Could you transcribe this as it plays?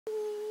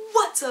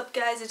What's up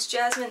guys, it's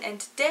Jasmine and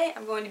today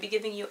I'm going to be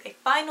giving you a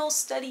final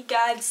study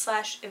guide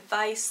 /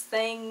 advice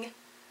thing.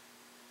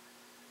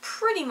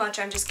 Pretty much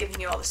I'm just giving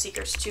you all the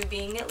secrets to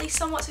being at least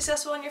somewhat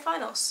successful in your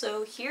finals,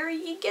 so here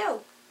you go.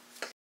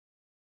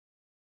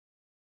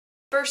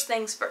 First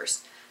things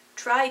first,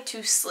 try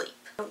to sleep.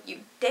 Don't you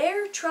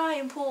dare try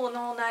and pull an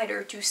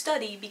all-nighter to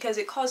study because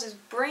it causes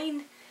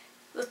brain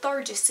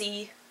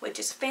lethargy, which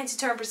is a fancy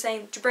term for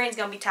saying that your brain's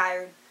going to be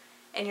tired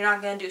and you're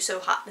not going to do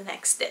so hot the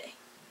next day.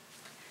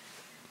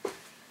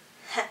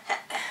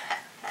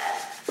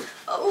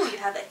 Oh, you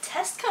have that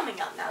test coming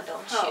up now,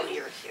 don't you? Oh,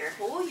 you're here.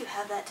 Oh, you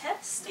have that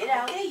test. Get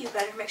out. Okay, you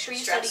better make sure you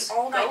Stress. study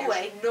all night. Go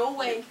away. No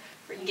way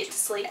for you get to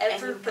sleep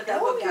ever and you put that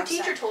book your down.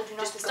 teacher told you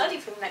not Just to go. study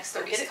for the next Go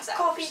get 36 a hours.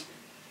 coffee.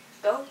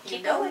 Go,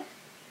 keep going.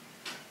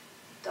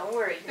 Don't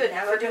worry. Good, You're now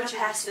never we're going gonna to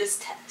pass pass this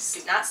test.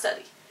 Do not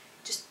study.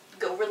 Just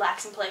go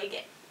relax and play a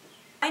game.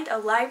 Find a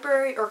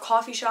library or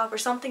coffee shop or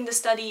something to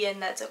study in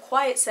that's a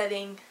quiet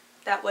setting.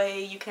 That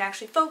way you can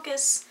actually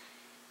focus.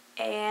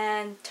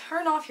 And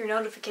turn off your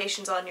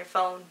notifications on your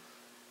phone.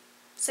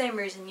 Same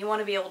reason, you want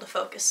to be able to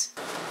focus.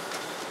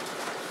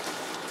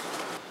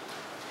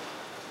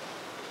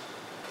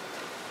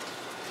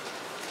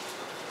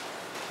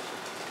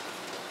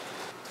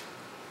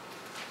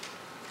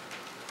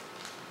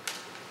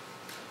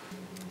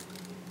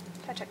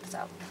 Try check this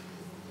out.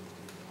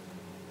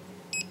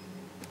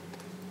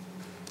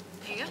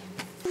 There you go.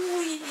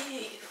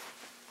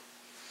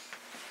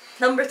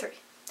 Number 3.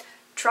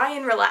 Try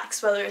and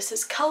relax, whether this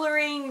is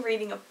coloring,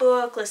 reading a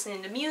book,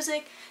 listening to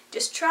music.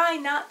 Just try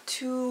not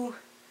to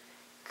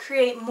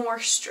create more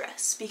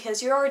stress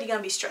because you're already going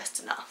to be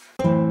stressed enough.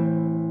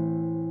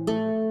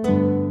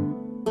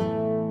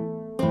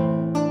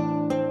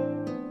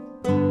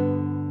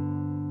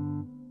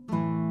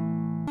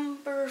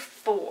 Number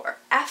 4.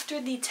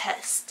 After the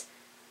test,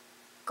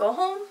 go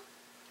home,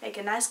 make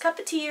a nice cup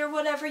of tea or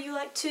whatever you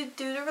like to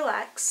do to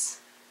relax,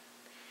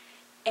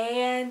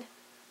 and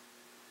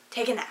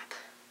take a nap.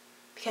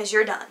 Because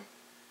you're done.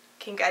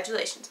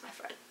 Congratulations, my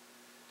friend.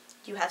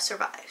 You have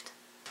survived.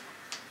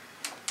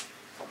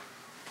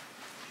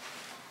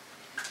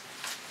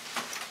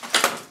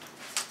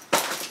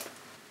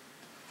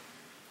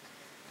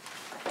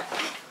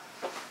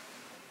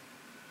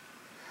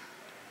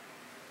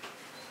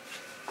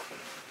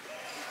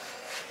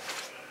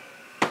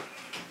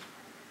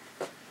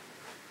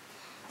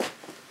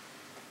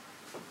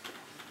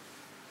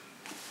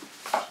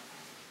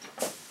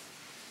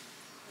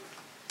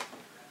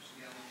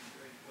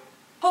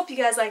 Hope you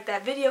guys liked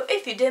that video.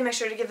 If you did, make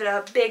sure to give it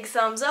a big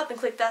thumbs up and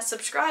click that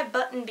subscribe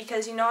button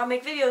because you know I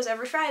make videos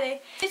every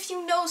Friday. If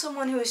you know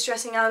someone who is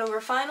stressing out over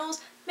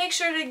finals, make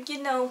sure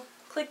to,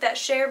 click that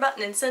share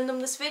button and send them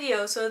this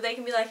video so they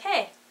can be like,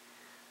 hey,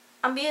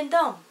 I'm being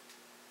dumb.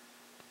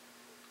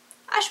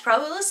 I should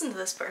probably listen to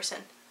this person.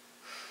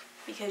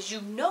 Because you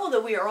know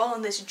that we are all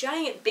in this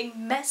giant, big,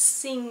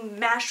 messing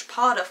mash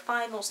pot of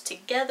finals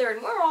together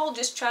and we're all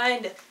just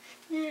trying to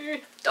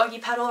doggy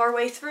paddle our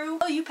way through.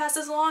 Oh, you pass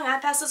this along, I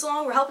pass this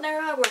along, we're helping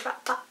everyone,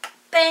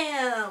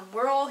 bam!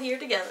 We're all here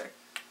together.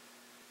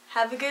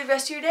 Have a good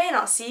rest of your day and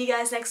I'll see you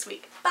guys next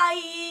week.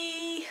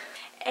 Bye!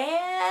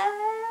 And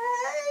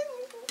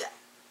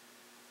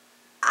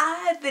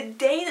the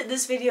day that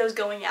this video is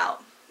going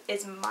out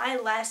is my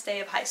last day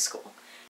of high school.